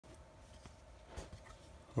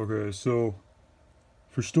Okay, so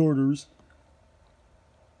for starters,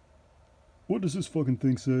 what does this fucking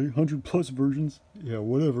thing say? 100 plus versions? Yeah,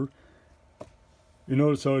 whatever. You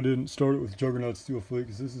notice how I didn't start it with Juggernaut Steel Fleet,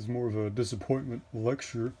 because this is more of a disappointment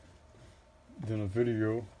lecture than a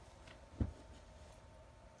video.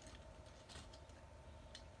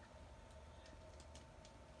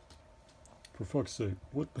 For fuck's sake,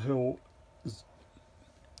 what the hell is...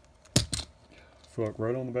 Fuck,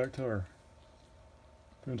 right on the back tire.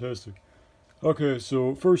 Fantastic. Okay,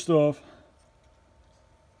 so first off,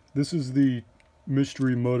 this is the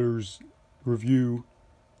Mystery Mutters review.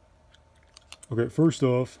 Okay, first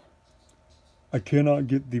off, I cannot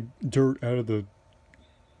get the dirt out of the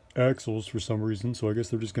axles for some reason, so I guess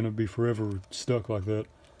they're just going to be forever stuck like that.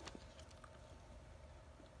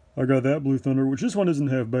 I got that Blue Thunder, which this one isn't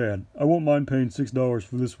half bad. I won't mind paying $6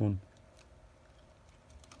 for this one.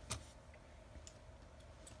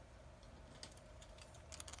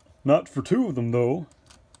 Not for two of them, though.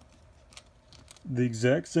 The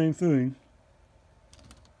exact same thing.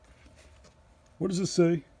 What does this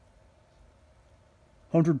say?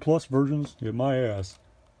 100 plus versions? Yeah, my ass.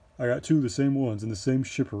 I got two of the same ones in the same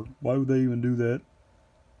shipper. Why would they even do that?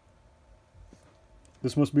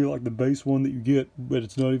 This must be like the base one that you get, but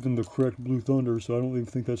it's not even the correct Blue Thunder, so I don't even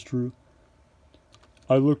think that's true.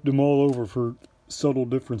 I looked them all over for subtle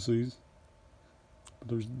differences.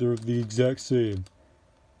 But they're the exact same.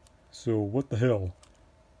 So, what the hell?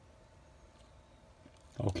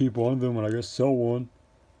 I'll keep one of them and I guess sell one.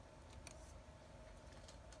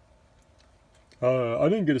 I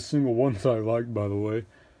didn't get a single one that I liked, by the way.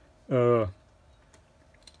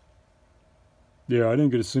 Yeah, I didn't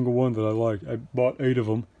get a single one that I liked. I bought 8 of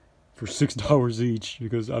them for $6 each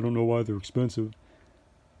because I don't know why they're expensive.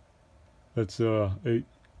 That's 8.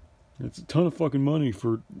 It's a ton of fucking money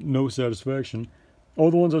for no satisfaction. All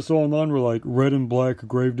the ones I saw online were like red and black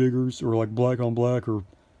Gravediggers, or like black on black, or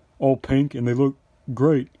all pink, and they look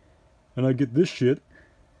great. And I get this shit.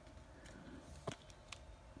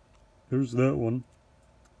 There's that one.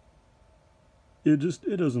 It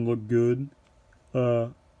doesn't look good.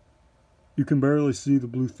 You can barely see the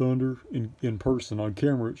Blue Thunder in person. On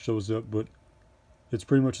camera it shows up, but it's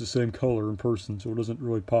pretty much the same color in person, so it doesn't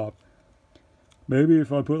really pop. Maybe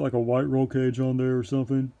if I put like a white roll cage on there or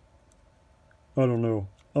something. I don't know.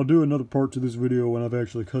 I'll do another part to this video when I've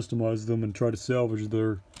actually customized them and try to salvage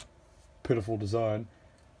their pitiful design.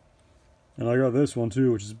 And I got this one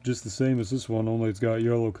too, which is just the same as this one, only it's got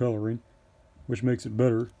yellow coloring, which makes it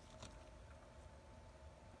better.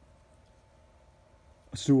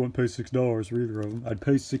 I still wouldn't pay $6 for either of them. I'd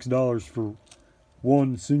pay $6 for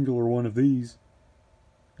one singular one of these,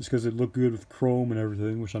 just because it looked good with chrome and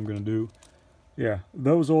everything, which I'm going to do. Yeah,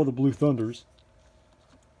 that was all the Blue Thunders.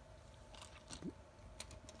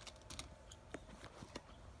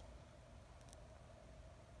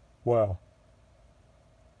 Wow.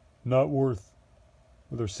 Not worth.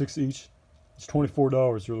 Well, they're 6 each. It's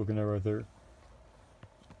 $24 you're looking at right there.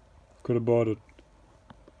 Could have bought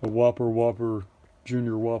a Whopper,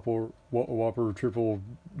 Junior Whopper, Triple,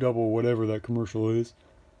 Double, whatever that commercial is.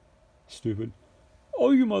 Stupid.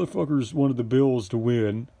 All you motherfuckers wanted the Bills to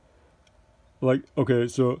win. Like, okay,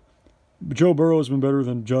 so Joe Burrow's been better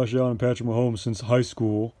than Josh Allen and Patrick Mahomes since high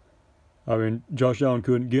school. I mean, Josh Allen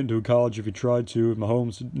couldn't get into college if he tried to.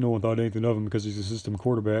 Mahomes, no one thought anything of him because he's a system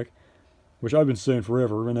quarterback, which I've been saying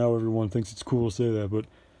forever, and now everyone thinks it's cool to say that. But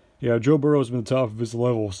yeah, Joe Burrow's been at the top of his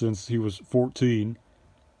level since he was 14.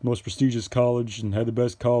 Most prestigious college, and had the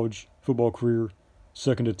best college football career,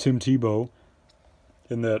 second to Tim Tebow,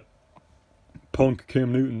 and that punk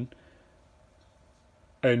Cam Newton.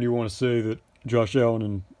 And you want to say that Josh Allen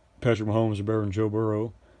and Patrick Mahomes are better than Joe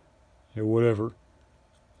Burrow. Yeah, whatever.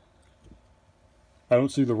 I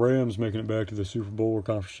don't see the Rams making it back to the Super Bowl or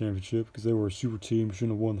Conference Championship because they were a super team,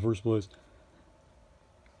 shouldn't have won in the first place.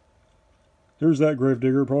 Here's that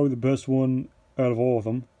Gravedigger, probably the best one out of all of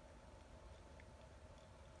them.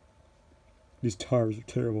 These tires are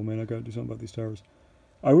terrible, man. I gotta do something about these tires.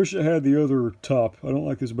 I wish it had the other top. I don't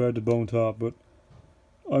like this bad to bone top, but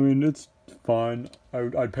I mean, it's fine.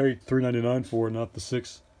 I'd pay $3.99 for it, not the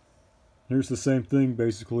 $6. Here's the same thing,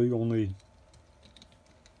 basically, only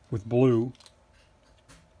with blue.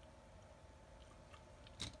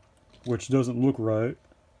 Which doesn't look right,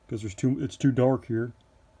 because it's too dark here.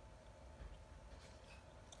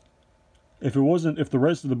 If the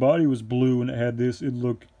rest of the body was blue and it had this, it'd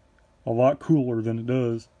look a lot cooler than it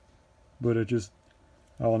does. But it just,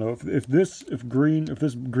 I don't know. If this green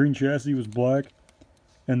chassis was black,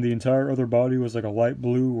 and the entire other body was like a light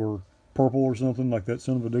blue or purple or something like that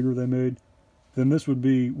son of a digger they made, then this would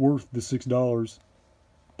be worth the $6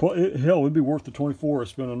 Hell, it'd be worth the 24 I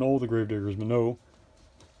spent on all the gravediggers, but no.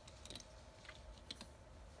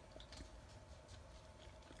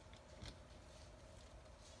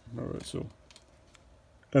 Alright, so.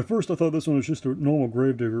 At first I thought this one was just a normal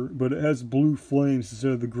gravedigger, but it has blue flames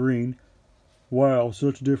instead of the green. Wow,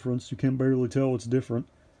 such difference. You can barely tell it's different.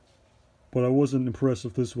 But I wasn't impressed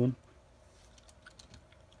with this one.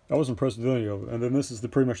 I wasn't impressed with any of it. And then this is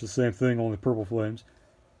pretty much the same thing, only purple flames.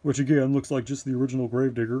 Which again, looks like just the original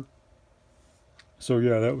gravedigger. So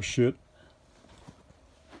yeah, that was shit.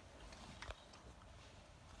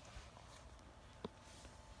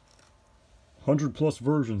 +100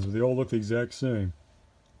 versions, but they all look the exact same.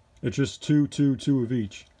 It's just two of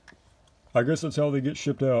each. I guess that's how they get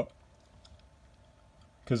shipped out.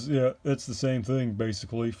 Because, yeah, that's the same thing,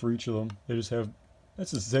 basically, for each of them. They just have...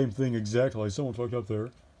 That's the same thing exactly. Someone fucked up there.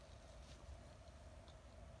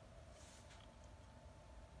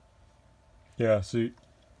 Yeah, see,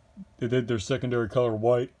 they did their secondary color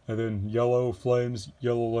white, and then yellow flames,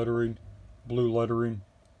 yellow lettering, blue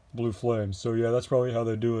flames. So yeah, that's probably how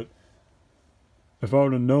they do it. If I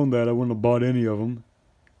would have known that, I wouldn't have bought any of them.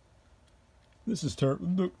 This is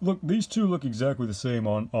terrible. Look, these two look exactly the same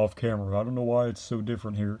off camera. I don't know why it's so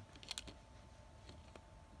different here.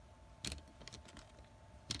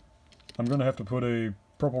 I'm gonna have to put a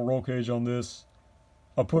purple roll cage on this.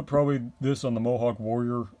 I'll put probably this on the Mohawk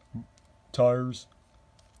Warrior tires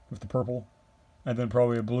with the purple, and then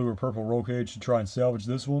probably a blue or purple roll cage to try and salvage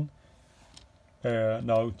this one. And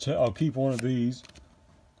I'll keep one of these.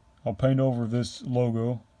 I'll paint over this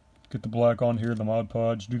logo, get the black on here, the Mod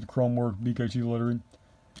Podge, do the chrome work, BKT lettering.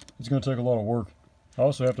 It's going to take a lot of work. I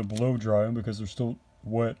also have to blow dry them because they're still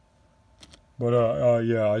wet. But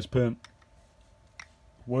yeah, I spent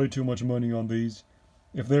way too much money on these.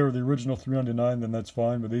 If they were the original $399, then that's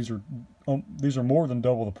fine. But these are more than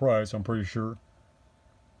double the price. I'm pretty sure.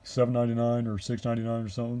 $7.99 or $6.99 or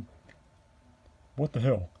something. What the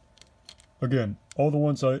hell? Again, all the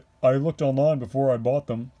ones I looked online before I bought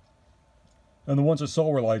them, and the ones I saw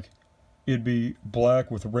were like, it'd be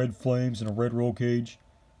black with red flames and a red roll cage,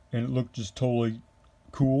 and it looked just totally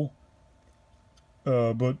cool.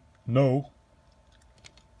 But no.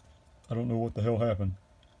 I don't know what the hell happened.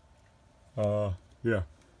 Yeah.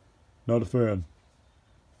 Not a fan.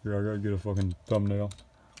 Here, I gotta get a fucking thumbnail.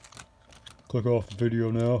 Click off the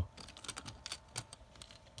video now.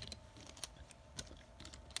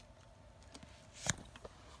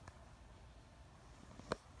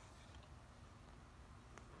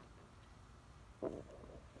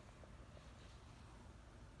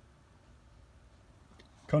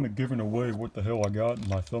 Kind of giving away what the hell I got in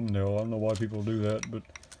my thumbnail. I don't know why people do that, but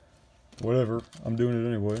whatever. I'm doing it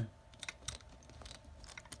anyway.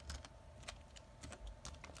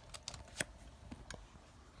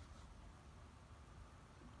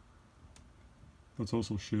 That's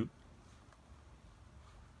also shit.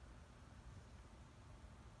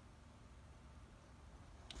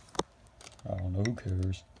 I don't know, who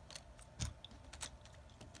cares?